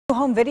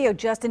Home video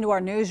just into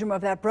our newsroom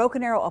of that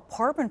Broken Arrow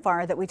apartment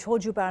fire that we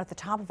told you about at the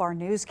top of our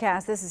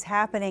newscast. This is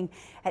happening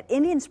at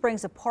Indian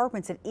Springs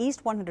Apartments at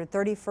East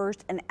 131st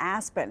and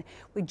Aspen.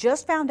 We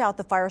just found out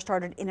the fire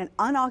started in an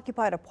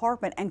unoccupied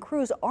apartment and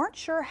crews aren't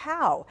sure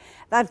how.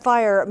 That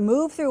fire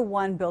moved through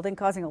one building,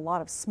 causing a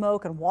lot of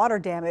smoke and water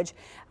damage.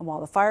 And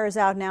while the fire is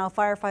out now,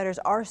 firefighters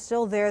are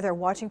still there. They're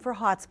watching for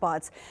hot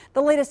spots.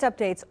 The latest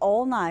updates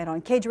all night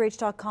on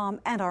KJRH.com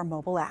and our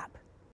mobile app.